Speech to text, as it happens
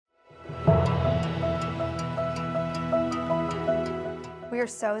We are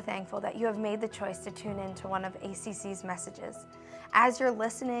so thankful that you have made the choice to tune in to one of ACC's messages. As you're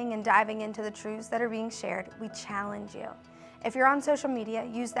listening and diving into the truths that are being shared, we challenge you. If you're on social media,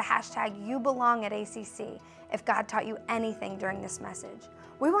 use the hashtag YouBelongAtACC if God taught you anything during this message.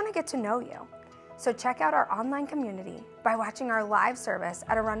 We want to get to know you. So check out our online community by watching our live service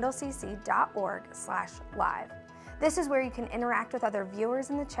at arundelcc.org/live. This is where you can interact with other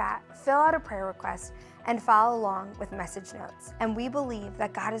viewers in the chat, fill out a prayer request, and follow along with message notes. And we believe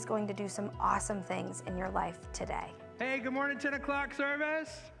that God is going to do some awesome things in your life today. Hey, good morning, 10 o'clock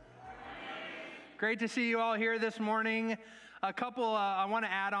service. Great to see you all here this morning. I want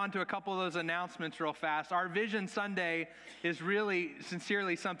to add on to a couple of those announcements real fast. Our Vision Sunday is really,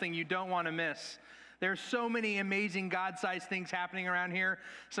 sincerely something you don't want to miss. There's so many amazing God-sized things happening around here,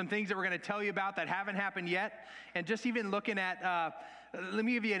 some things that we're going to tell you about that haven't happened yet, and just even looking at, let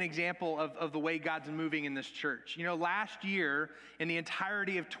me give you an example of the way God's moving in this church. You know, last year, in the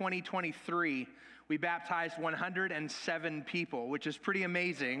entirety of 2023, we baptized 107 people, which is pretty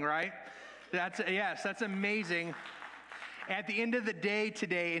amazing, right? That's amazing. At the end of the day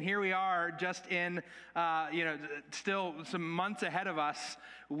today, and here we are just in, still some months ahead of us,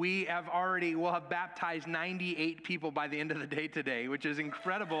 we'll have baptized 98 people by the end of the day today, which is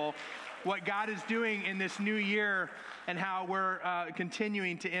incredible what God is doing in this new year and how we're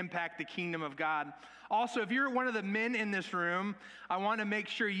continuing to impact the kingdom of God. Also, if you're one of the men in this room, I want to make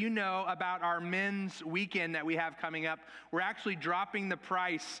sure you know about our men's weekend that we have coming up. We're actually dropping the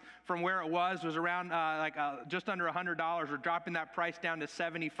price from where it was around just under $100. We're dropping that price down to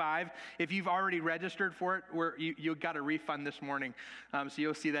 $75. If you've already registered for it, you got a refund this morning, so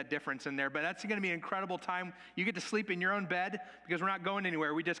you'll see that difference in there. But that's going to be an incredible time. You get to sleep in your own bed because we're not going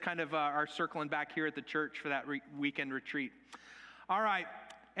anywhere. We just kind of are circling back here at the church for that weekend retreat. All right.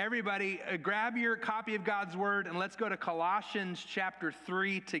 Everybody, grab your copy of God's Word and let's go to Colossians chapter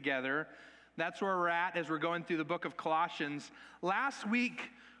 3 together. That's where we're at as we're going through the book of Colossians. Last week,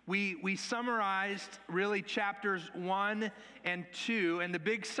 we summarized really chapters 1 and 2, and the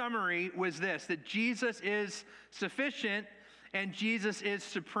big summary was this, that Jesus is sufficient and Jesus is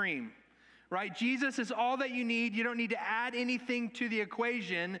supreme. Right? Jesus is all that you need. You don't need to add anything to the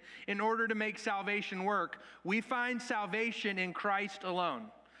equation in order to make salvation work. We find salvation in Christ alone.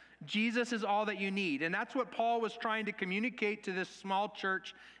 Jesus is all that you need. And that's what Paul was trying to communicate to this small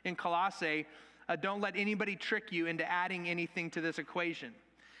church in Colosse. Don't let anybody trick you into adding anything to this equation.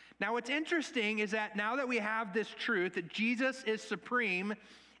 Now, what's interesting is that now that we have this truth that Jesus is supreme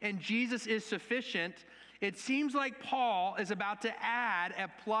and Jesus is sufficient, it seems like Paul is about to add a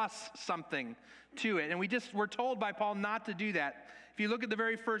plus something to it. And we're told by Paul not to do that. If you look at the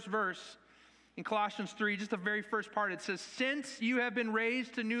very first verse in Colossians 3, just the very first part, it says, since you have been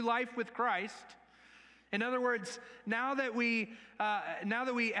raised to new life with Christ. In other words, now that we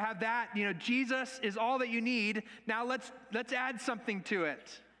have that, Jesus is all that you need. Now let's add something to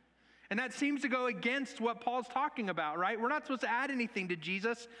it. And that seems to go against what Paul's talking about, right? We're not supposed to add anything to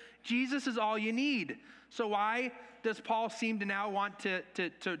Jesus. Jesus is all you need. So why does Paul seem to now want to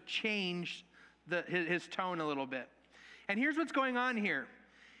change his tone a little bit? And here's what's going on here.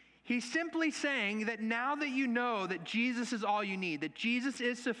 He's simply saying that now that you know that Jesus is all you need, that Jesus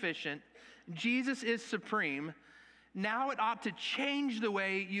is sufficient, Jesus is supreme, now it ought to change the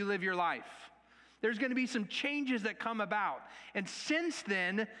way you live your life. There's going to be some changes that come about. And since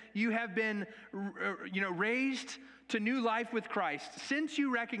then, you have been raised to new life with Christ. Since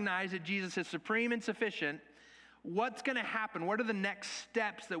you recognize that Jesus is supreme and sufficient, what's going to happen? What are the next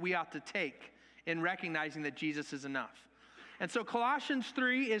steps that we ought to take in recognizing that Jesus is enough? And so Colossians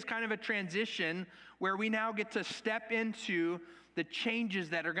 3 is kind of a transition where we now get to step into the changes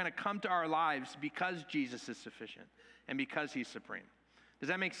that are going to come to our lives because Jesus is sufficient and because he's supreme. Does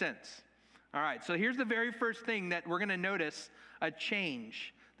that make sense? All right, so here's the very first thing that we're going to notice, a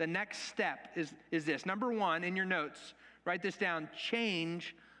change. The next step is this. Number 1, in your notes, write this down,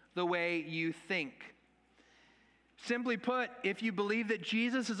 change the way you think. Simply put, if you believe that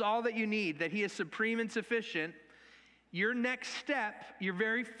Jesus is all that you need, that he is supreme and sufficient, your next step, your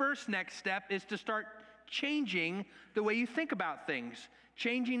very first next step is to start changing the way you think about things,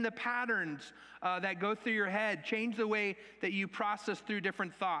 changing the patterns that go through your head, change the way that you process through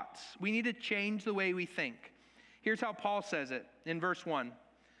different thoughts. We need to change the way we think. Here's how Paul says it in verse 1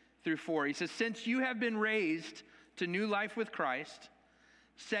 through 4. He says, since you have been raised to new life with Christ,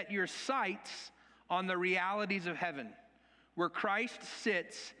 set your sights on the realities of heaven, where Christ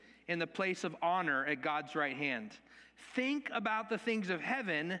sits in the place of honor at God's right hand. Think about the things of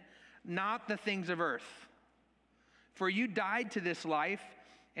heaven, not the things of earth. For you died to this life,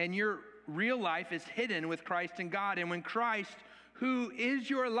 and your real life is hidden with Christ in God. And when Christ, who is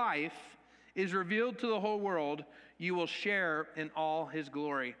your life, is revealed to the whole world, you will share in all his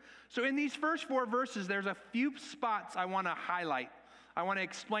glory. So in these first 4 verses, there's a few spots I want to highlight. I want to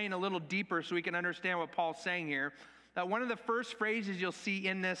explain a little deeper so we can understand what Paul's saying here. That one of the first phrases you'll see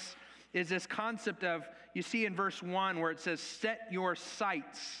in this is this concept of, you see in verse 1 where it says, set your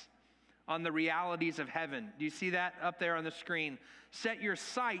sights on the realities of heaven. Do you see that up there on the screen? Set your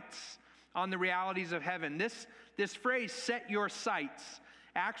sights on the realities of heaven. This phrase, set your sights,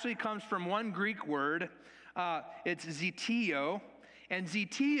 actually comes from one Greek word. It's zetio. And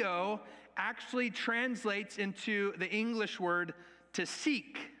zetio actually translates into the English word to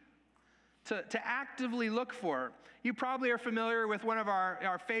seek, to actively look for. You probably are familiar with one of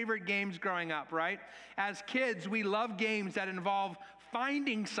our favorite games growing up, right? As kids, we love games that involve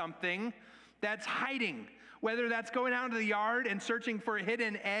finding something that's hiding, whether that's going out into the yard and searching for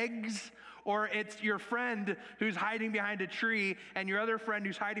hidden eggs, or it's your friend who's hiding behind a tree and your other friend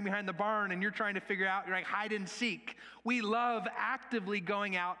who's hiding behind the barn and you're trying to figure out, you're like hide and seek. We love actively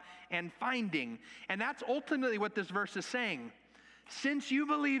going out and finding. And that's ultimately what this verse is saying. Since you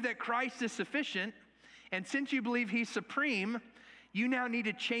believe that Christ is sufficient, and since you believe he's supreme, you now need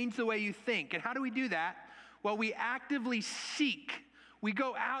to change the way you think. And how do we do that? Well, we actively seek. We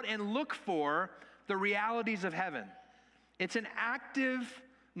go out and look for the realities of heaven. It's an active,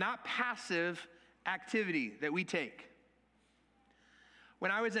 not passive activity that we take.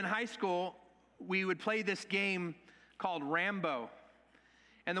 When I was in high school, we would play this game called Rambo.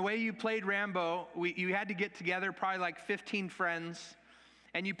 And the way you played Rambo, you had to get together, probably like 15 friends,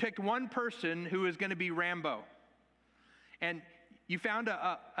 and you picked one person who was going to be Rambo. And you found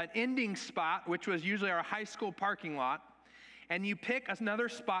an ending spot, which was usually our high school parking lot, and you pick another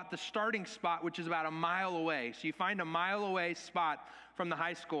spot, the starting spot, which is about a mile away. So you find a mile away spot from the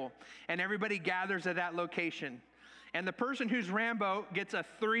high school, and everybody gathers at that location. And the person who's Rambo gets a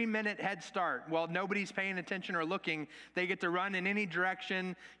 3-minute head start. While nobody's paying attention or looking, they get to run in any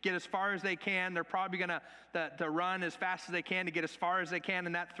direction, get as far as they can. They're probably going to run as fast as they can to get as far as they can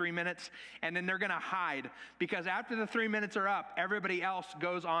in that 3 minutes. And then they're going to hide. Because after the 3 minutes are up, everybody else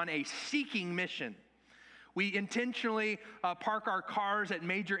goes on a seeking mission. We intentionally park our cars at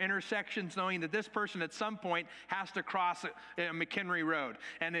major intersections knowing that this person at some point has to cross McHenry Road.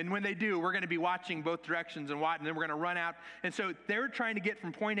 And then when they do, we're going to be watching both directions and then we're going to run out. And so they're trying to get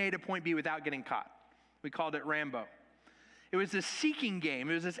from point A to point B without getting caught. We called it Rambo. It was this seeking game.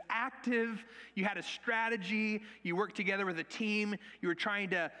 It was this active, you had a strategy, you worked together with a team, you were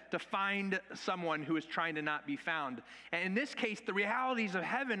trying to find someone who was trying to not be found. And in this case, the realities of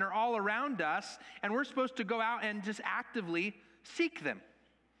heaven are all around us, and we're supposed to go out and just actively seek them,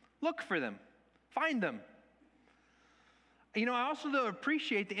 look for them, find them. You know, I also though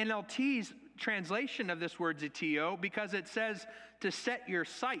appreciate the NLT's translation of this word zetio because it says to set your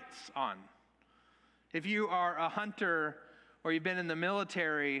sights on. If you are a hunter, or you've been in the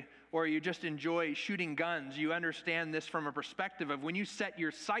military, or you just enjoy shooting guns, you understand this from a perspective of when you set your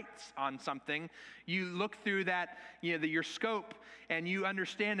sights on something, you look through that, your scope, and you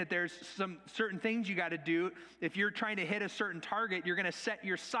understand that there's some certain things you got to do. If you're trying to hit a certain target, you're going to set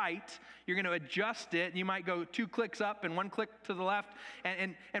your sight, you're going to adjust it, and you might go 2 clicks up and 1 click to the left,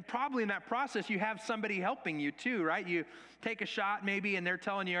 and probably in that process, you have somebody helping you too, right? You take a shot maybe, and they're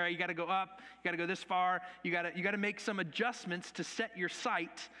telling you, all right, you got to go up, you got to go this far, you got to make some adjustments to set your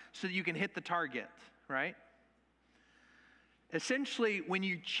sight so that you can hit the target, right? Essentially, when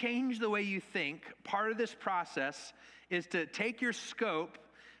you change the way you think, part of this process is to take your scope,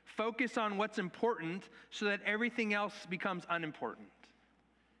 focus on what's important so that everything else becomes unimportant.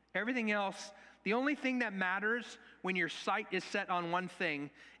 Everything else, the only thing that matters when your sight is set on one thing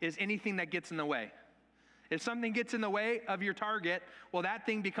is anything that gets in the way. If something gets in the way of your target, well, that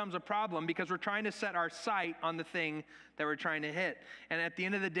thing becomes a problem because we're trying to set our sight on the thing that we're trying to hit. And at the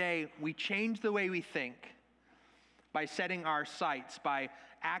end of the day, we change the way we think by setting our sights, by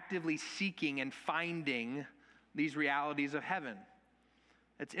actively seeking and finding these realities of heaven.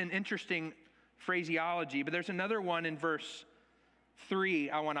 It's an interesting phraseology, but there's another one in verse 3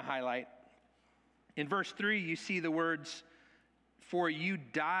 I want to highlight. In verse 3, you see the words, "For you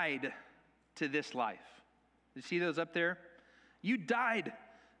died to this life." You see those up there? You died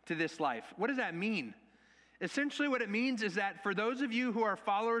to this life. What does that mean? Essentially what it means is that for those of you who are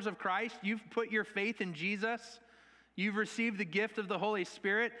followers of Christ, you've put your faith in Jesus, you've received the gift of the Holy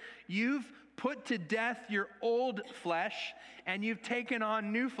Spirit, you've put to death your old flesh, and you've taken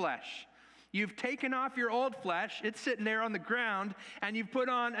on new flesh. You've taken off your old flesh, it's sitting there on the ground, and you've put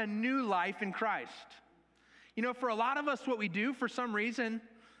on a new life in Christ. You know, for a lot of us, what we do for some reason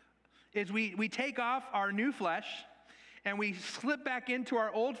is we take off our new flesh and we slip back into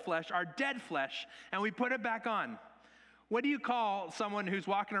our old flesh, our dead flesh, and we put it back on. What do you call someone who's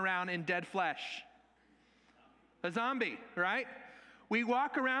walking around in dead flesh? A zombie, right? We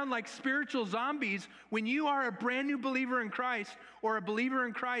walk around like spiritual zombies. When you are a brand new believer in Christ or a believer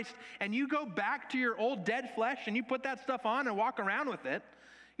in Christ and you go back to your old dead flesh and you put that stuff on and walk around with it,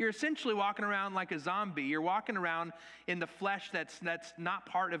 you're essentially walking around like a zombie. You're walking around in the flesh that's not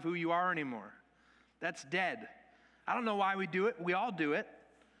part of who you are anymore. That's dead. I don't know why we do it. We all do it.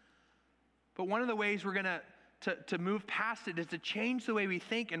 But one of the ways we're going to move past it is to change the way we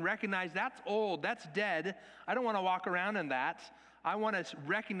think and recognize that's old, that's dead. I don't want to walk around in that. I want to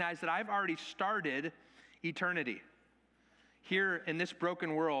recognize that I've already started eternity. Here in this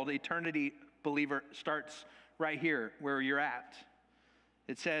broken world, eternity, believer, starts right here where you're at.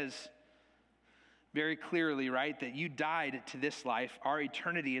 It says very clearly, right, that you died to this life. Our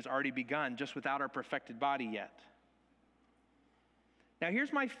eternity has already begun, just without our perfected body yet. Now,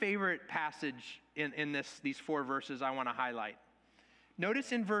 here's my favorite passage in these 4 verses I want to highlight.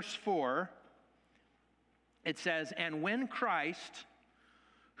 Notice in verse 4, it says, and when Christ,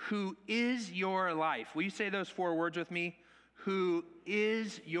 who is your life, will you say those 4 words with me? Who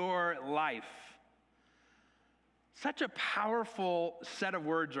is your life. Such a powerful set of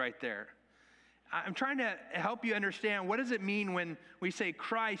words right there. I'm trying to help you understand, what does it mean when we say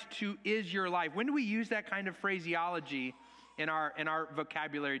Christ, who is your life? When do we use that kind of phraseology in our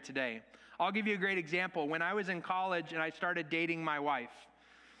vocabulary today? I'll give you a great example. When I was in college and I started dating my wife,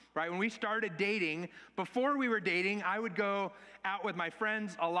 right? When we started dating, before we were dating, I would go out with my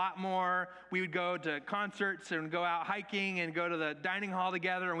friends a lot more. We would go to concerts and go out hiking and go to the dining hall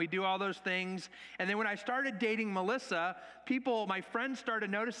together, and we do all those things. And then when I started dating Melissa, my friends started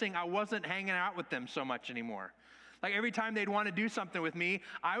noticing I wasn't hanging out with them so much anymore. Like every time they'd want to do something with me,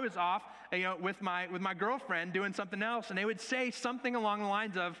 I was off, with my girlfriend doing something else, and they would say something along the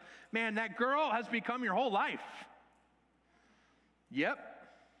lines of, man, that girl has become your whole life. Yep.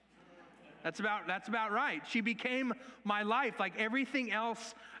 That's about right. She became my life. Like everything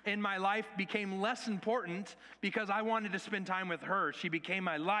else in my life became less important because I wanted to spend time with her. She became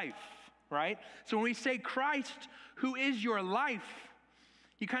my life, right? So when we say Christ, who is your life,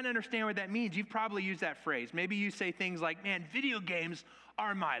 you kind of understand what that means. You've probably used that phrase. Maybe you say things like, man, video games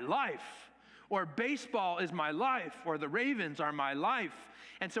are my life, or baseball is my life, or the Ravens are my life.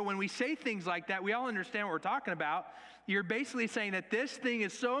 And so when we say things like that, we all understand what we're talking about. You're basically saying that this thing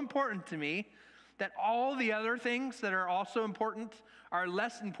is so important to me that all the other things that are also important are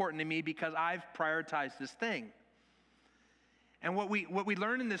less important to me because I've prioritized this thing. And what we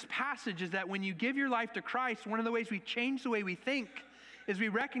learn in this passage is that when you give your life to Christ, one of the ways we change the way we think is we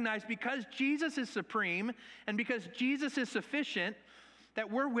recognize because Jesus is supreme and because Jesus is sufficient, that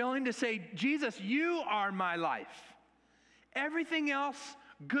we're willing to say, Jesus, you are my life. Everything else,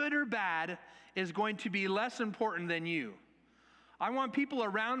 good or bad, is going to be less important than you. I want people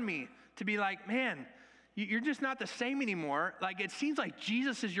around me to be like, man, you're just not the same anymore. Like, it seems like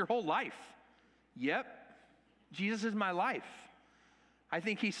Jesus is your whole life. Yep, Jesus is my life. I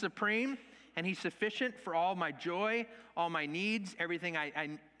think he's supreme and he's sufficient for all my joy, all my needs, everything.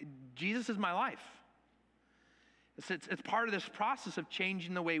 Jesus is my life. It's part of this process of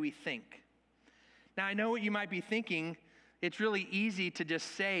changing the way we think. Now, I know what you might be thinking. It's really easy to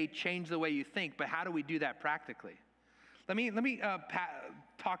just say, change the way you think, but how do we do that practically? Let me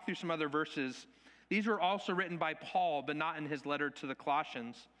talk through some other verses. These were also written by Paul, but not in his letter to the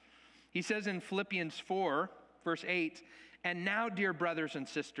Colossians. He says in Philippians 4, verse 8, and now, dear brothers and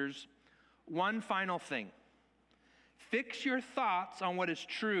sisters, one final thing. Fix your thoughts on what is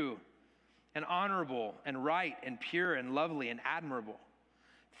true and honorable and right and pure and lovely and admirable.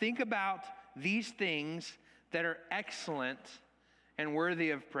 Think about these things that are excellent and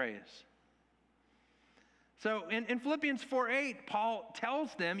worthy of praise. So in Philippians 4:8, Paul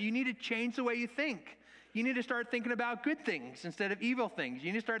tells them you need to change the way you think. You need to start thinking about good things instead of evil things.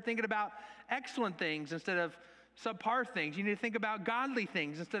 You need to start thinking about excellent things instead of subpar things. You need to think about godly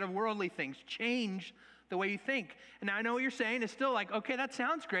things instead of worldly things. Change the way you think. And now I know what you're saying. It's still like, okay, that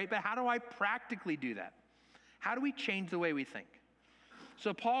sounds great, but how do I practically do that? How do we change the way we think?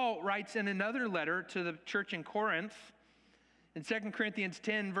 So Paul writes in another letter to the church in Corinth, in 2 Corinthians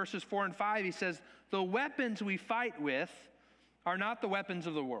 10, verses 4 and 5, he says, the weapons we fight with are not the weapons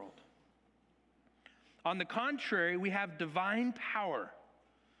of the world. On the contrary, we have divine power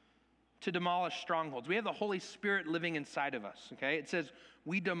to demolish strongholds. We have the Holy Spirit living inside of us, okay? It says,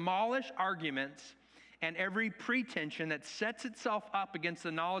 we demolish arguments and every pretension that sets itself up against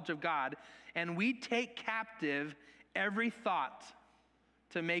the knowledge of God, and we take captive every thought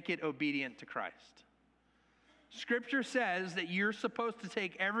to make it obedient to Christ. Scripture says that you're supposed to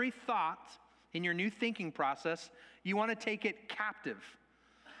take every thought in your new thinking process, you want to take it captive.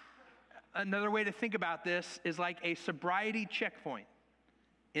 Another way to think about this is like a sobriety checkpoint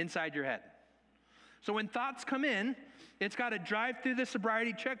inside your head. So when thoughts come in, it's got to drive through the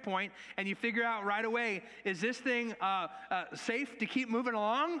sobriety checkpoint, and you figure out right away, is this thing safe to keep moving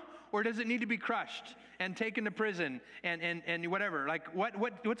along, or does it need to be crushed and taken to prison and whatever? Like,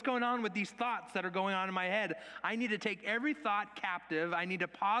 what's going on with these thoughts that are going on in my head? I need to take every thought captive. I need to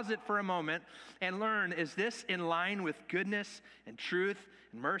pause it for a moment and learn, is this in line with goodness and truth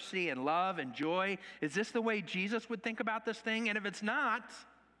and mercy and love and joy? Is this the way Jesus would think about this thing? And if it's not,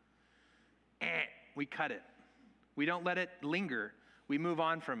 we cut it. We don't let it linger. We move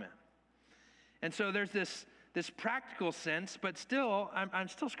on from it. And so there's this practical sense, but still, I'm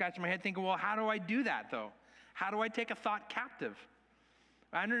still scratching my head thinking, well, how do I do that, though? How do I take a thought captive?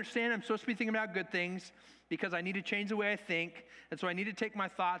 I understand I'm supposed to be thinking about good things because I need to change the way I think, and so I need to take my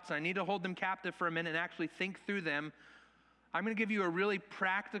thoughts, and I need to hold them captive for a minute and actually think through them. I'm going to give you a really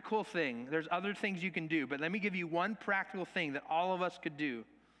practical thing. There's other things you can do, but let me give you one practical thing that all of us could do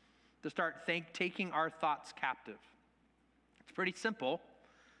to start taking our thoughts captive. It's pretty simple.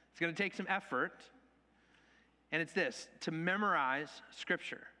 It's going to take some effort. And it's this, to memorize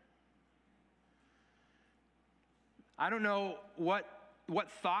Scripture. I don't know what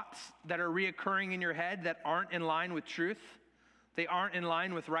thoughts that are reoccurring in your head that aren't in line with truth. They aren't in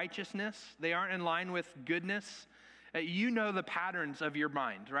line with righteousness. They aren't in line with goodness. You know the patterns of your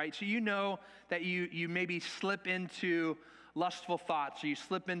mind, right? So you know that you maybe slip into lustful thoughts, or you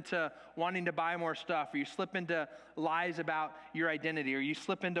slip into wanting to buy more stuff, or you slip into lies about your identity, or you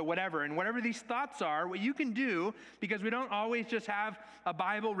slip into whatever. And whatever these thoughts are, what you can do, because we don't always just have a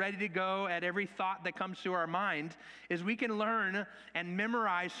Bible ready to go at every thought that comes to our mind, is we can learn and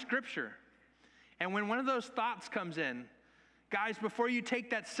memorize Scripture. And when one of those thoughts comes in, guys, before you take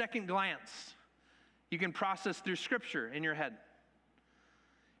that second glance, you can process through Scripture in your head.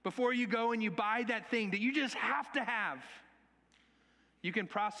 Before you go and you buy that thing that you just have to have, you can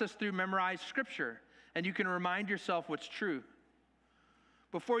process through memorized Scripture, and you can remind yourself what's true.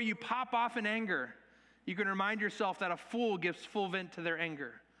 Before you pop off in anger, you can remind yourself that a fool gives full vent to their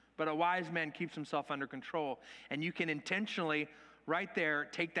anger, but a wise man keeps himself under control. And you can intentionally, right there,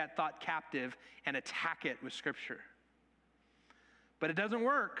 take that thought captive and attack it with Scripture. But it doesn't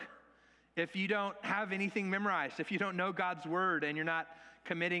work if you don't have anything memorized, if you don't know God's Word and you're not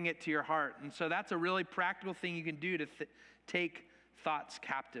committing it to your heart. And so that's a really practical thing you can do to take thoughts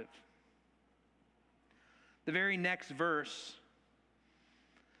captive. The very next verse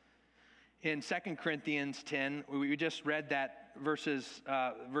in 2 Corinthians 10, we just read that verse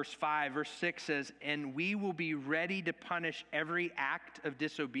 5, verse 6 says, "And we will be ready to punish every act of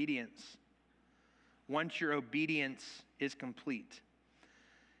disobedience once your obedience is complete."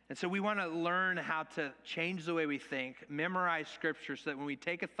 And so we want to learn how to change the way we think, memorize Scripture so that when we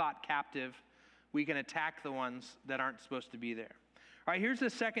take a thought captive, we can attack the ones that aren't supposed to be there. All right, here's the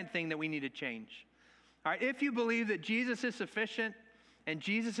second thing that we need to change. All right, if you believe that Jesus is sufficient and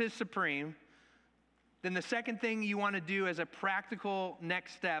Jesus is supreme, then the second thing you want to do as a practical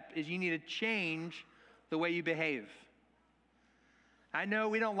next step is you need to change the way you behave. I know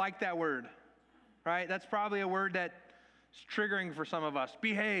we don't like that word, right? That's probably a word that's triggering for some of us.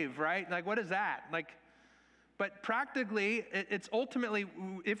 Behave, right? Like, what is that? But practically, it's ultimately,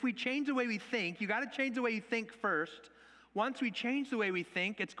 if we change the way we think, you got to change the way you think first. Once we change the way we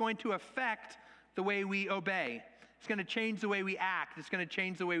think, it's going to affect the way we obey. It's going to change the way we act. It's going to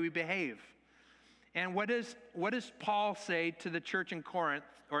change the way we behave. And what does Paul say to the church in Corinth,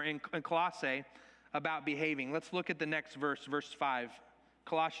 or in Colosse, about behaving? Let's look at the next verse, verse 5,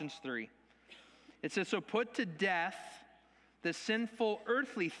 Colossians 3. It says, "So put to death the sinful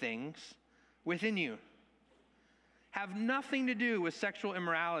earthly things within you. Have nothing to do with sexual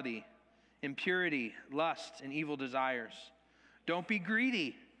immorality, impurity, lust, and evil desires. Don't be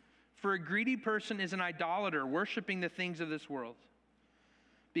greedy, for a greedy person is an idolater, worshiping the things of this world.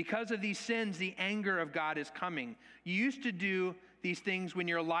 Because of these sins, the anger of God is coming. You used to do these things when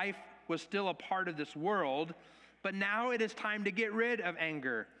your life was still a part of this world, but now it is time to get rid of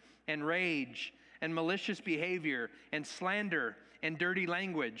anger and rage and malicious behavior and slander and dirty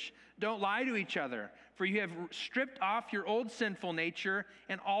language. Don't lie to each other, for you have stripped off your old sinful nature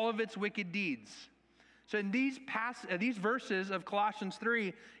and all of its wicked deeds." So in these verses of Colossians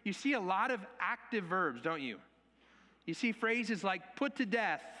 3, you see a lot of active verbs, don't you? You see phrases like put to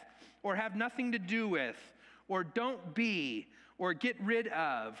death, or have nothing to do with, or don't be, or get rid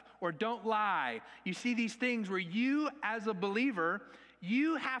of, or don't lie. You see these things where you, as a believer,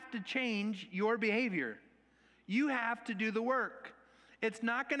 you have to change your behavior. You have to do the work. It's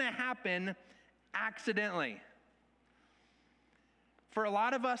not going to happen accidentally. For a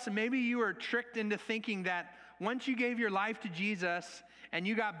lot of us, maybe you were tricked into thinking that once you gave your life to Jesus and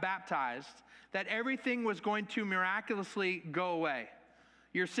you got baptized, that everything was going to miraculously go away.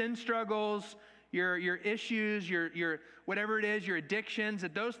 Your sin struggles, your issues, your whatever it is, your addictions,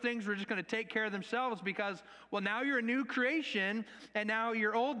 that those things were just going to take care of themselves because, well, now you're a new creation and now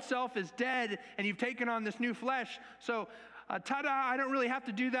your old self is dead and you've taken on this new flesh. So, ta-da, I don't really have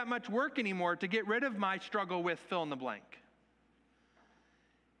to do that much work anymore to get rid of my struggle with fill in the blank.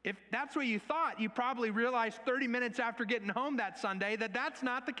 If that's what you thought, you probably realized 30 minutes after getting home that Sunday that that's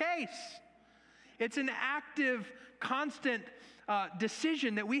not the case. It's an active, constant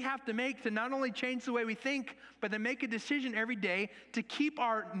decision that we have to make to not only change the way we think, but to make a decision every day to keep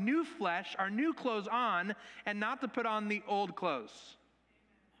our new flesh, our new clothes on, and not to put on the old clothes.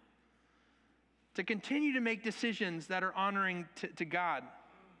 To continue to make decisions that are honoring to God.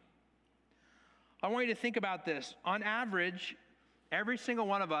 I want you to think about this. On average, every single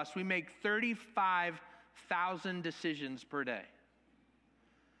one of us, we make 35,000 decisions per day.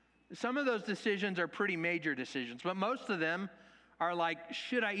 Some of those decisions are pretty major decisions, but most of them are like,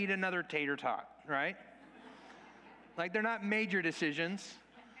 should I eat another tater tot, right? Like, they're not major decisions.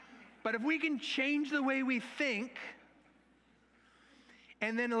 But if we can change the way we think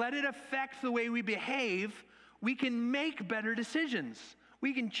and then let it affect the way we behave, we can make better decisions.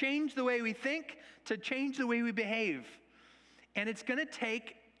 We can change the way we think to change the way we behave. And it's going to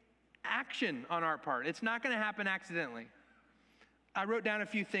take action on our part. It's not going to happen accidentally. I wrote down a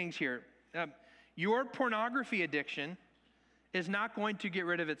few things here. Your pornography addiction is not going to get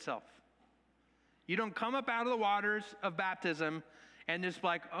rid of itself. You don't come up out of the waters of baptism and just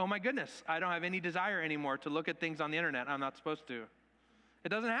like, oh my goodness, I don't have any desire anymore to look at things on the internet I'm not supposed to. It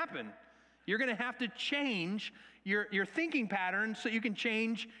doesn't happen. You're going to have to change your thinking patterns so you can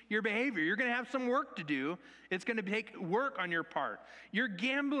change your behavior. You're going to have some work to do. It's going to take work on your part. Your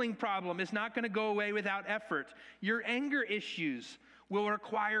gambling problem is not going to go away without effort. Your anger issues will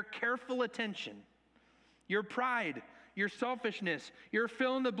require careful attention. Your pride, your selfishness, your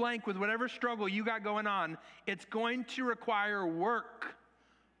fill in the blank with whatever struggle you got going on, it's going to require work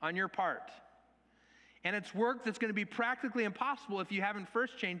on your part. And it's work that's going to be practically impossible if you haven't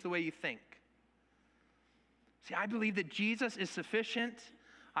first changed the way you think. See, I believe that Jesus is sufficient.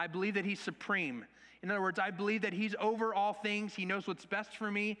 I believe that he's supreme. In other words, I believe that he's over all things. He knows what's best for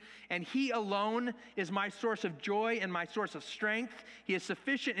me. And he alone is my source of joy and my source of strength. He is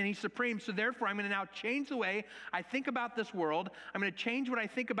sufficient and he's supreme. So therefore, I'm going to now change the way I think about this world. I'm going to change what I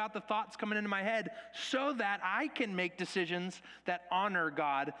think about the thoughts coming into my head so that I can make decisions that honor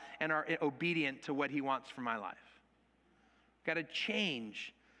God and are obedient to what he wants for my life. Got to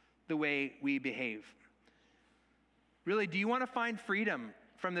change the way we behave. Really, do you want to find freedom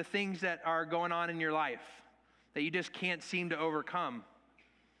from the things that are going on in your life that you just can't seem to overcome?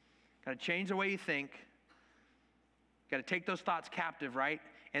 Got to change the way you think. Got to take those thoughts captive, right?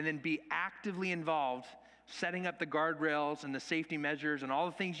 And then be actively involved, setting up the guardrails and the safety measures and all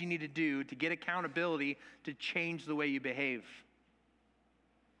the things you need to do to get accountability to change the way you behave.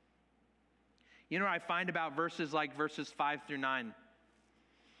 You know what I find about verses like verses 5 through 9?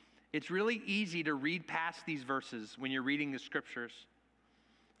 It's really easy to read past these verses when you're reading the scriptures.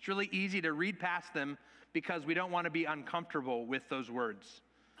 It's really easy to read past them because we don't want to be uncomfortable with those words.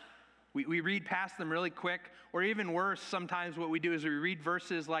 We read past them really quick, or even worse, sometimes what we do is we read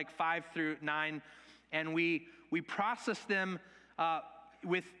verses like 5 through 9, and we process them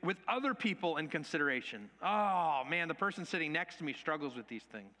with other people in consideration. Oh, man, the person sitting next to me struggles with these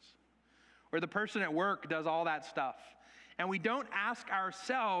things. Or the person at work does all that stuff. And we don't ask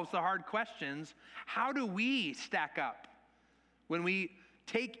ourselves the hard questions. How do we stack up when we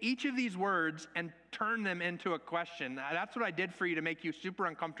take each of these words and turn them into a question? That's what I did for you to make you super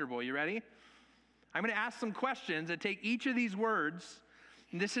uncomfortable. You ready? I'm going to ask some questions that take each of these words.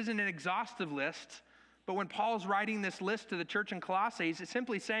 And this isn't an exhaustive list, but when Paul's writing this list to the church in Colosse, he's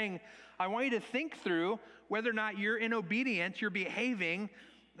simply saying, I want you to think through whether or not you're in obedience, you're behaving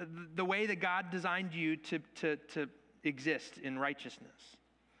the way that God designed you to exist in righteousness.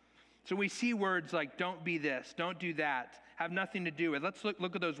 So we see words like don't be this, don't do that, have nothing to do with. Let's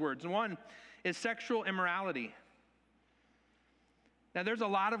look at those words. And one is sexual immorality. Now there's a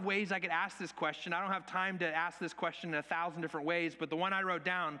lot of ways I could ask this question. I don't have time to ask this question in 1,000 different ways, but the one I wrote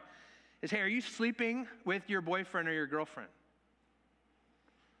down is, hey, are you sleeping with your boyfriend or your girlfriend?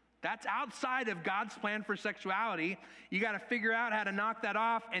 That's outside of God's plan for sexuality. You got to figure out how to knock that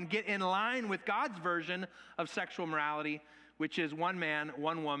off and get in line with God's version of sexual morality, which is one man,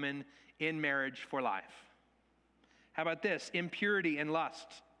 one woman in marriage for life. How about this? Impurity and lust.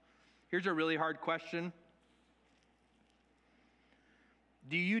 Here's a really hard question.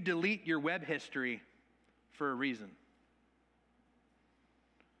 Do you delete your web history for a reason?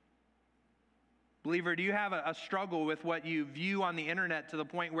 Believer, do you have a struggle with what you view on the internet to the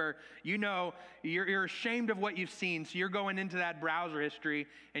point where you know you're ashamed of what you've seen, so you're going into that browser history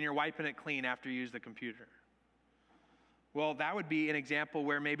and you're wiping it clean after you use the computer? Well, that would be an example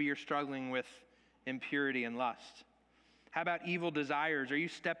where maybe you're struggling with impurity and lust. How about evil desires? Are you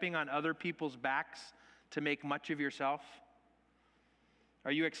stepping on other people's backs to make much of yourself?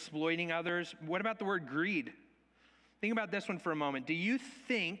 Are you exploiting others? What about the word greed? Think about this one for a moment. Do you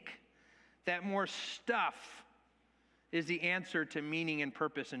think that more stuff is the answer to meaning and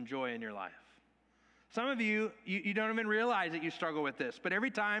purpose and joy in your life? Some of you don't even realize that you struggle with this, but every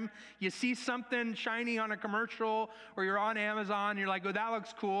time you see something shiny on a commercial or you're on Amazon, you're like, oh, that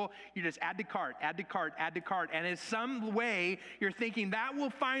looks cool. You just add to cart, add to cart, add to cart. And in some way, you're thinking that will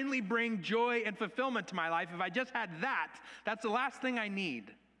finally bring joy and fulfillment to my life. If I just had that, that's the last thing I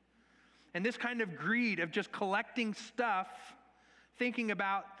need. And this kind of greed of just collecting stuff, thinking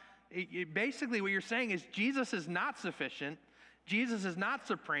about, basically what you're saying is Jesus is not sufficient, Jesus is not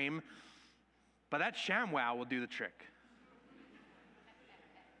supreme, but that ShamWow will do the trick.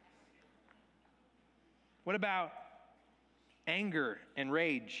 What about anger and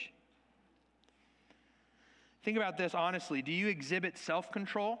rage? Think about this honestly. Do you exhibit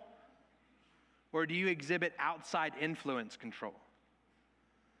self-control or do you exhibit outside influence control?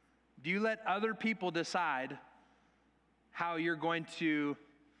 Do you let other people decide how you're going to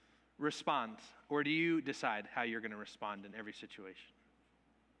respond, or do you decide how you're going to respond in every situation?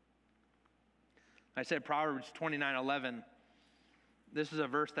 I said Proverbs 29:11. This is a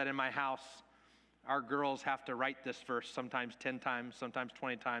verse that in my house, our girls have to write this verse sometimes 10 times, sometimes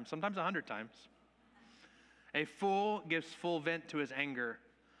 20 times, sometimes 100 times. A fool gives full vent to his anger,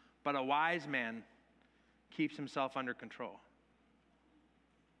 but a wise man keeps himself under control.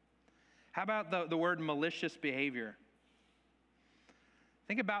 How about the word malicious behavior?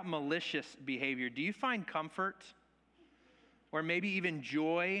 Think about malicious behavior. Do you find comfort or maybe even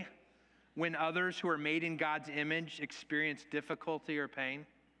joy when others who are made in God's image experience difficulty or pain?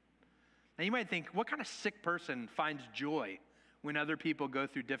 Now you might think, what kind of sick person finds joy when other people go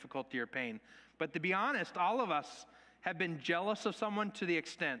through difficulty or pain? But to be honest, all of us have been jealous of someone to the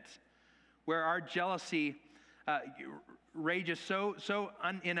extent where our jealousy rages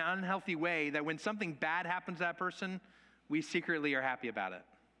in an unhealthy way that when something bad happens to that person, we secretly are happy about it.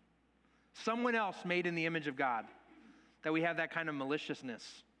 Someone else made in the image of God, that we have that kind of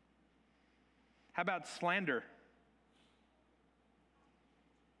maliciousness. How about slander?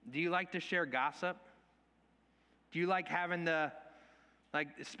 Do you like to share gossip? Do you like having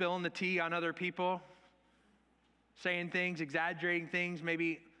spilling the tea on other people? Saying things, exaggerating things,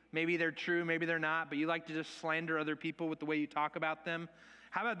 maybe they're true, maybe they're not, but you like to just slander other people with the way you talk about them?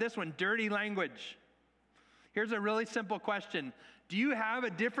 How about this one, dirty language? Here's a really simple question. Do you have a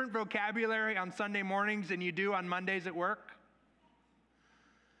different vocabulary on Sunday mornings than you do on Mondays at work?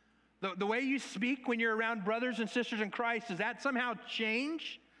 The way you speak when you're around brothers and sisters in Christ, does that somehow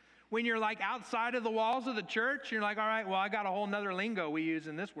change when you're like outside of the walls of the church? You're like, all right, well, I got a whole nother lingo we use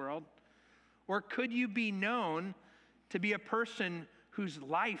in this world. Or could you be known to be a person whose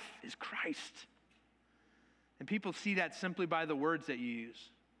life is Christ? And people see that simply by the words that you use.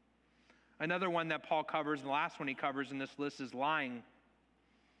 Another one that Paul covers, and the last one he covers in this list, is lying.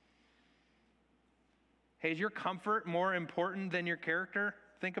 Hey, is your comfort more important than your character?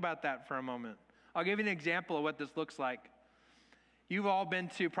 Think about that for a moment. I'll give you an example of what this looks like. You've all been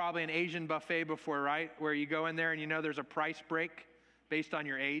to probably an Asian buffet before, right? Where you go in there and you know there's a price break based on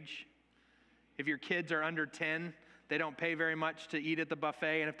your age. If your kids are under 10, they don't pay very much to eat at the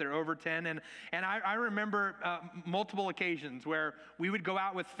buffet, and if they're over 10. And I remember multiple occasions where we would go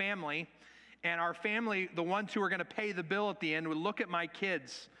out with family, and our family, the ones who were going to pay the bill at the end, would look at my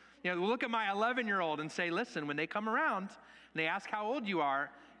kids, look at my 11-year-old and say, listen, when they come around and they ask how old you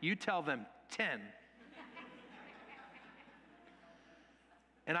are, you tell them 10.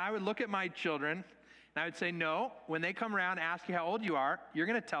 And I would look at my children, and I would say, no, when they come around and ask you how old you are, you're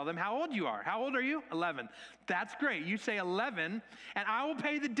going to tell them how old you are. How old are you? 11. That's great. You say 11, and I will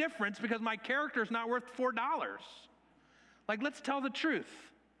pay the difference because my character is not worth $4. Like, let's tell the truth.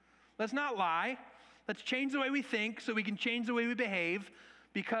 Let's not lie. Let's change the way we think so we can change the way we behave,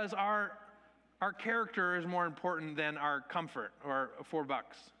 because our character is more important than our comfort or $4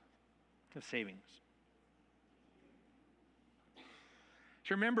 of savings.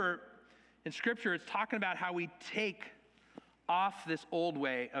 So remember, in Scripture, it's talking about how we take off this old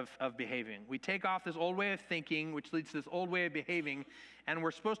way of behaving. We take off this old way of thinking, which leads to this old way of behaving, and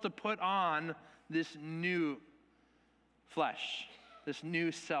we're supposed to put on this new flesh, this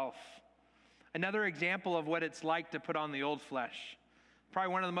new self. Another example of what it's like to put on the old flesh.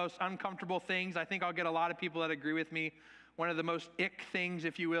 Probably one of the most uncomfortable things. I think I'll get a lot of people that agree with me. One of the most ick things,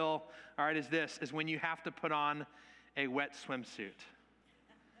 if you will, all right, is when you have to put on a wet swimsuit.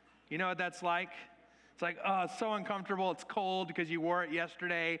 You know what that's like? It's like, oh, it's so uncomfortable. It's cold because you wore it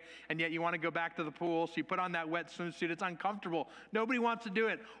yesterday, and yet you want to go back to the pool, so you put on that wet swimsuit. It's uncomfortable. Nobody wants to do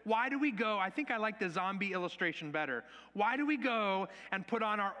it. Why do we go? I think I like the zombie illustration better. Why do we go and put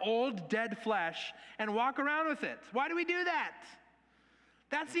on our old dead flesh and walk around with it? Why do we do that?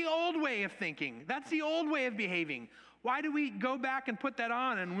 That's the old way of thinking. That's the old way of behaving. Why do we go back and put that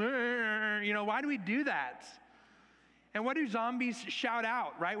on and, why do we do that? And what do zombies shout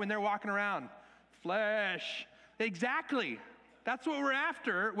out, right, when they're walking around? Flesh. Exactly. That's what we're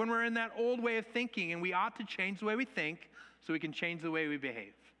after when we're in that old way of thinking, and we ought to change the way we think so we can change the way we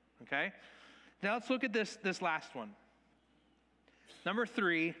behave, okay? Now let's look at this last one. Number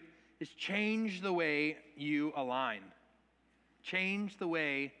 3 is change the way you align. Change the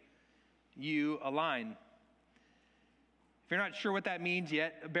way you align. If you're not sure what that means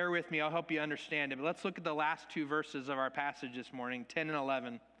yet, bear with me. I'll help you understand it. But let's look at the last 2 verses of our passage this morning, 10 and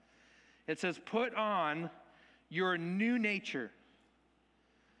 11. It says, put on your new nature.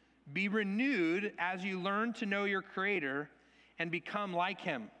 Be renewed as you learn to know your Creator and become like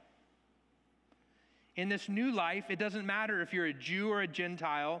Him. In this new life, it doesn't matter if you're a Jew or a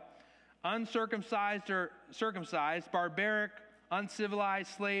Gentile, uncircumcised or circumcised, barbaric,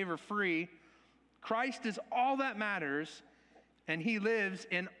 uncivilized, slave, or free. Christ is all that matters, and He lives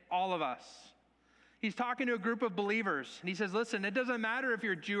in all of us. He's talking to a group of believers, and he says, listen, it doesn't matter if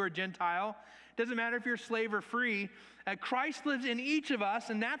you're Jew or Gentile. It doesn't matter if you're slave or free. Christ lives in each of us,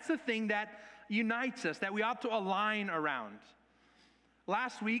 and that's the thing that unites us, that we ought to align around.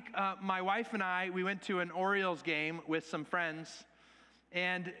 Last week, my wife and I, we went to an Orioles game with some friends,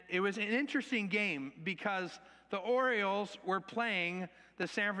 and it was an interesting game because the Orioles were playing the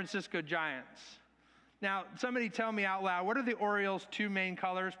San Francisco Giants. Now, somebody tell me out loud, what are the Orioles' 2 main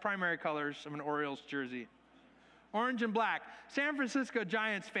colors, primary colors of an Orioles jersey? Orange and black. San Francisco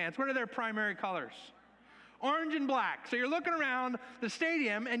Giants fans, what are their primary colors? Orange and black. So you're looking around the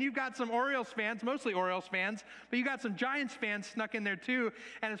stadium, and you've got some Orioles fans, mostly Orioles fans, but you got some Giants fans snuck in there too.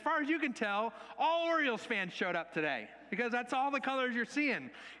 And as far as you can tell, all Orioles fans showed up today because that's all the colors you're seeing.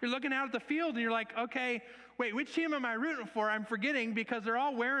 You're looking out at the field, and you're like, okay, wait, which team am I rooting for? I'm forgetting because they're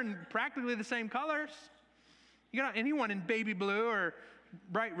all wearing practically the same colors. You got anyone in baby blue or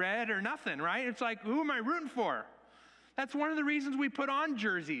bright red or nothing, right? It's like, who am I rooting for? That's one of the reasons we put on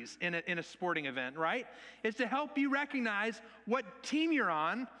jerseys in a sporting event, right? Is to help you recognize what team you're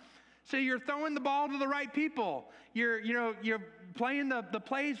on, so you're throwing the ball to the right people. You're playing the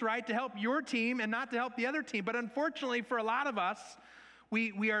plays right to help your team and not to help the other team. But unfortunately for a lot of us,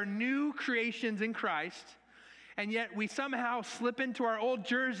 we are new creations in Christ, and yet we somehow slip into our old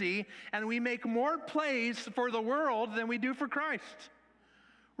jersey and we make more plays for the world than we do for Christ.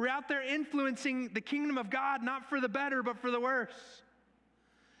 We're out there influencing the kingdom of God, not for the better, but for the worse.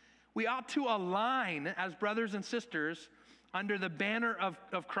 We ought to align as brothers and sisters under the banner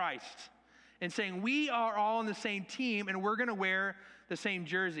of Christ and saying we are all on the same team and we're going to wear the same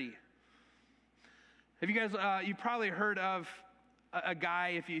jersey. Have you guys, you probably heard of a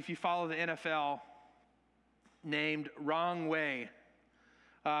guy, if you follow the NFL, named Wrong Way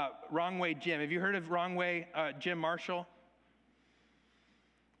Jim. Have you heard of Wrong Way Jim Marshall?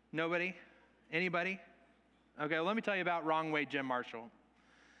 Nobody? Anybody? Okay, well, let me tell you about Wrong Way Jim Marshall.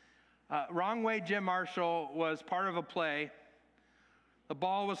 Wrong Way Jim Marshall was part of a play. The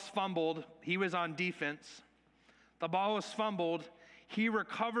ball was fumbled. He was on defense. The ball was fumbled. He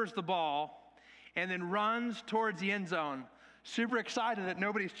recovers the ball and then runs towards the end zone. Super excited that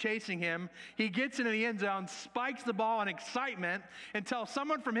nobody's chasing him. He gets into the end zone, spikes the ball in excitement until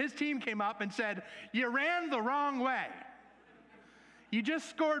someone from his team came up and said, "You ran the wrong way. You just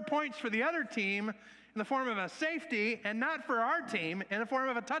scored points for the other team in the form of a safety and not for our team in the form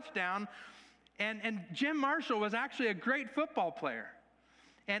of a touchdown." And Jim Marshall was actually a great football player.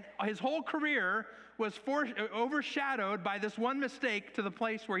 And his whole career was overshadowed by this one mistake to the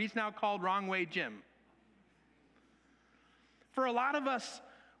place where he's now called Wrong Way Jim. For a lot of us,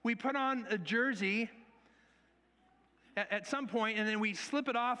 we put on a jersey at some point, and then we slip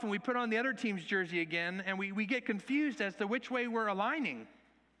it off and we put on the other team's jersey again, and we get confused as to which way we're aligning.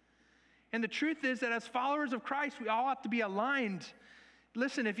 And the truth is that as followers of Christ, we all have to be aligned.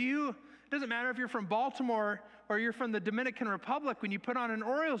 Listen, it doesn't matter if you're from Baltimore or you're from the Dominican Republic, when you put on an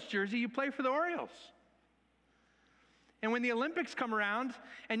Orioles jersey, you play for the Orioles. And when the Olympics come around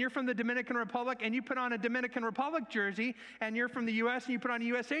and you're from the Dominican Republic and you put on a Dominican Republic jersey and you're from the U.S. and you put on a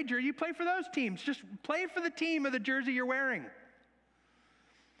USA jersey, you play for those teams. Just play for the team of the jersey you're wearing.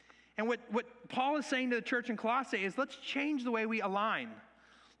 And what Paul is saying to the church in Colossae is, let's change the way we align.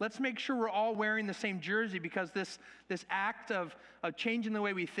 Let's make sure we're all wearing the same jersey, because this act of changing the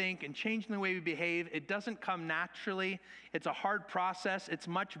way we think and changing the way we behave, it doesn't come naturally. It's a hard process. It's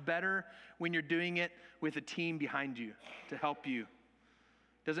much better when you're doing it with a team behind you to help you.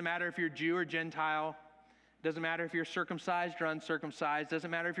 Doesn't matter if you're Jew or Gentile. Doesn't matter if you're circumcised or uncircumcised. Doesn't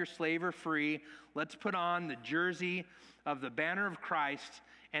matter if you're slave or free. Let's put on the jersey of the banner of Christ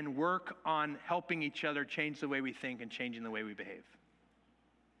and work on helping each other change the way we think and changing the way we behave.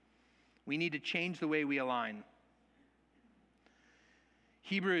 We need to change the way we align.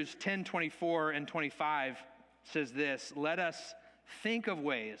 Hebrews 10:24 and 25 says this: let us think of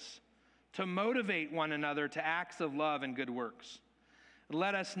ways to motivate one another to acts of love and good works.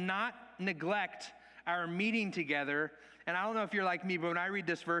 Let us not neglect our meeting together. And I don't know if you're like me, but when I read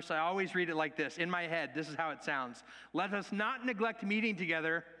this verse, I always read it like this. In my head, this is how it sounds. Let us not neglect meeting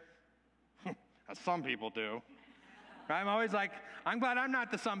together, as some people do. I'm always like, I'm glad I'm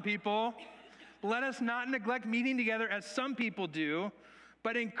not the some people. Let us not neglect meeting together as some people do,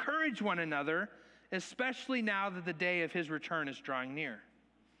 but encourage one another, especially now that the day of his return is drawing near.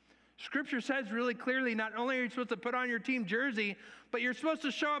 Scripture says really clearly, not only are you supposed to put on your team jersey, but you're supposed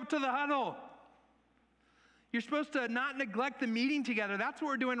to show up to the huddle. You're supposed to not neglect the meeting together. That's what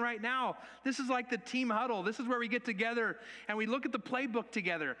we're doing right now. This is like the team huddle. This is where we get together and we look at the playbook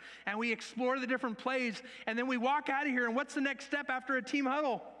together and we explore the different plays, and then we walk out of here, and what's the next step after a team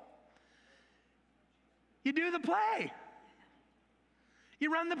huddle? You do the play.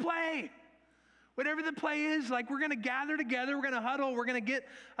 You run the play. Whatever the play is, like, we're going to gather together, we're going to huddle, we're going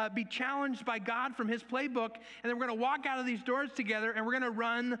to be challenged by God from his playbook, and then we're going to walk out of these doors together and we're going to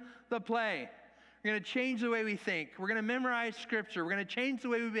run the play. We're going to change the way we think. We're going to memorize Scripture. We're going to change the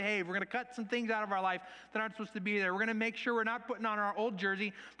way we behave. We're going to cut some things out of our life that aren't supposed to be there. We're going to make sure we're not putting on our old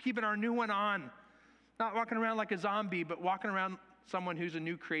jersey, keeping our new one on. Not walking around like a zombie, but walking around someone who's a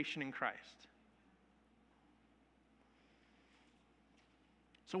new creation in Christ.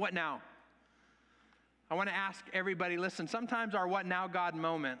 So what now? I want to ask everybody, listen, sometimes our what now God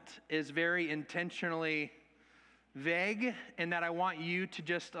moment is very intentionally vague, and that I want you to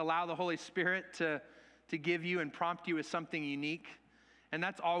just allow the Holy Spirit to give you and prompt you with something unique. And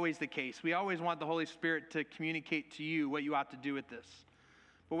that's always the case. We always want the Holy Spirit to communicate to you what you ought to do with this.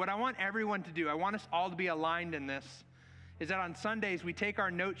 But what I want everyone to do, I want us all to be aligned in this, is that on Sundays we take our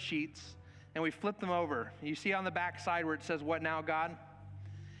note sheets and we flip them over. You see on the back side where it says, "What now, God?"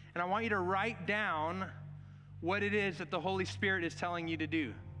 And I want you to write down what it is that the Holy Spirit is telling you to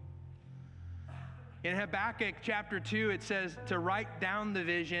do. In Habakkuk chapter 2, it says to write down the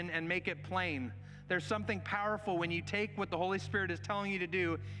vision and make it plain. There's something powerful when you take what the Holy Spirit is telling you to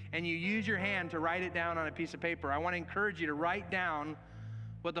do and you use your hand to write it down on a piece of paper. I want to encourage you to write down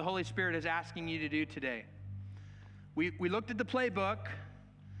what the Holy Spirit is asking you to do today. We looked at the playbook,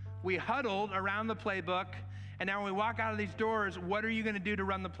 we huddled around the playbook, and now when we walk out of these doors, what are you going to do to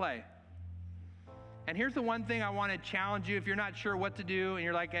run the play? And here's the one thing I want to challenge you. If you're not sure what to do and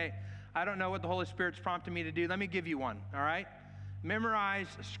you're like, hey, I don't know what the Holy Spirit's prompting me to do, let me give you one, all right? Memorize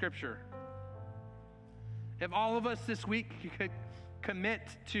Scripture. If all of us this week could commit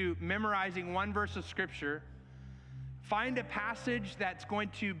to memorizing one verse of Scripture, find a passage that's going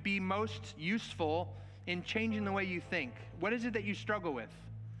to be most useful in changing the way you think. What is it that you struggle with?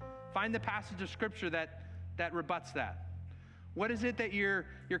 Find the passage of Scripture that rebuts that. What is it that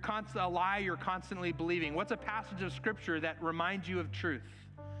a lie you're constantly believing? What's a passage of Scripture that reminds you of truth?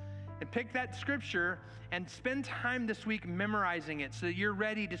 And pick that Scripture and spend time this week memorizing it so that you're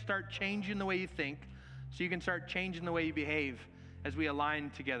ready to start changing the way you think, so you can start changing the way you behave as we align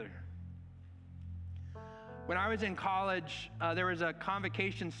together. When I was in college, there was a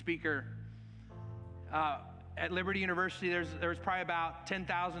convocation speaker at Liberty University. There was probably about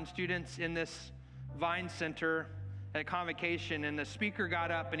 10,000 students in this Vine Center at convocation, and the speaker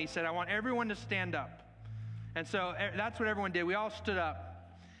got up and he said, I want everyone to stand up. And so that's what everyone did. We all stood up.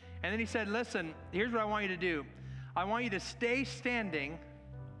 And then he said, listen, here's what I want you to do. I want you to stay standing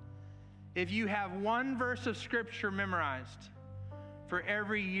if you have one verse of Scripture memorized for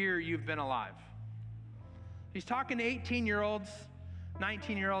every year you've been alive. He's talking to 18-year-olds,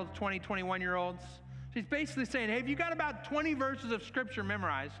 19-year-olds, 20, 21-year-olds. So he's basically saying, hey, if you got about 20 verses of Scripture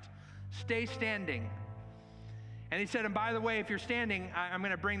memorized, stay standing. And he said, and by the way, if you're standing, I'm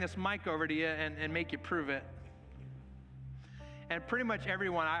going to bring this mic over to you and make you prove it. And pretty much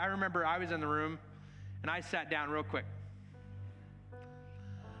everyone, I remember I was in the room and I sat down real quick.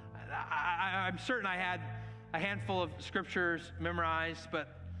 I'm certain I had a handful of scriptures memorized,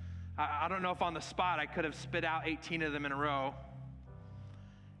 but I don't know if on the spot I could have spit out 18 of them in a row.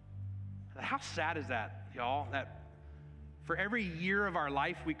 How sad is that, y'all? That for every year of our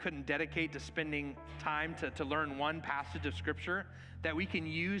life we couldn't dedicate to spending time to learn one passage of scripture that we can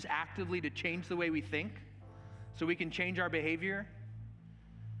use actively to change the way we think, so we can change our behavior.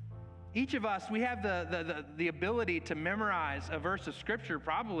 Each of us, we have the ability to memorize a verse of scripture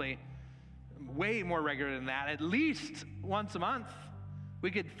probably way more regular than that. At least once a month, we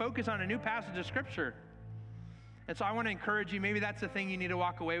could focus on a new passage of scripture. And so I want to encourage you, maybe that's the thing you need to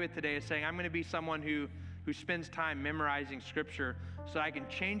walk away with today, is saying, I'm going to be someone who spends time memorizing scripture so I can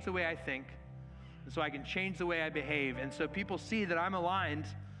change the way I think, and so I can change the way I behave, and so people see that I'm aligned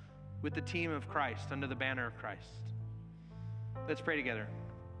with the team of Christ, under the banner of Christ. Let's pray together.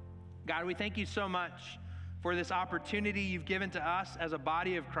 God, we thank you so much for this opportunity you've given to us as a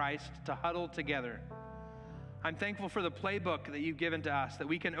body of Christ to huddle together. I'm thankful for the playbook that you've given to us that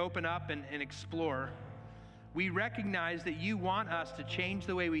we can open up and explore. We recognize that you want us to change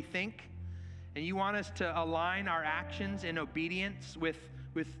the way we think, and you want us to align our actions in obedience with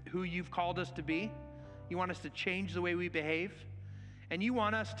who you've called us to be. You want us to change the way we behave. And you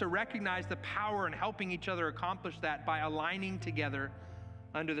want us to recognize the power in helping each other accomplish that by aligning together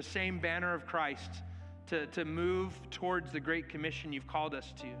under the same banner of Christ to move towards the great commission you've called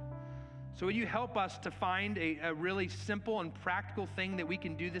us to. So will you help us to find a really simple and practical thing that we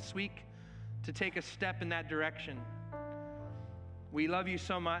can do this week to take a step in that direction? We love you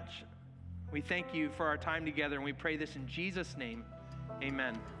so much. We thank you for our time together, and we pray this in Jesus' name.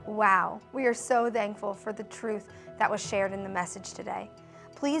 Amen. Wow, we are so thankful for the truth that was shared in the message today.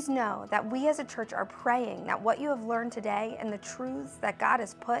 Please know that we as a church are praying that what you have learned today and the truths that God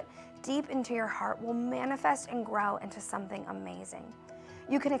has put deep into your heart will manifest and grow into something amazing.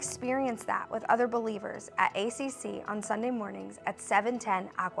 You can experience that with other believers at ACC on Sunday mornings at 710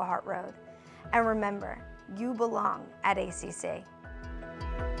 Aquahart Road. And remember, you belong at ACC.